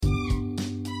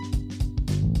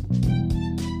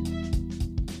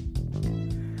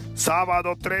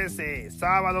sábado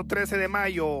 13 de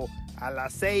mayo a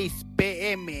las 6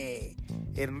 p.m.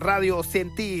 en Radio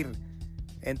Sentir.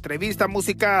 Entrevista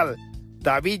musical,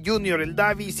 David Jr., el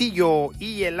Davidcillo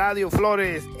y Eladio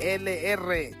Flores,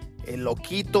 LR, el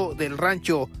loquito del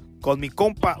rancho, con mi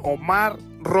compa Omar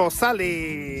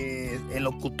Rosales, el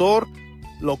locutor,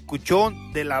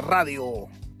 locuchón de la radio.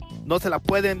 No se la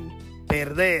pueden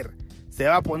perder, se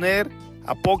va a poner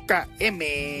a poca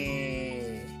M.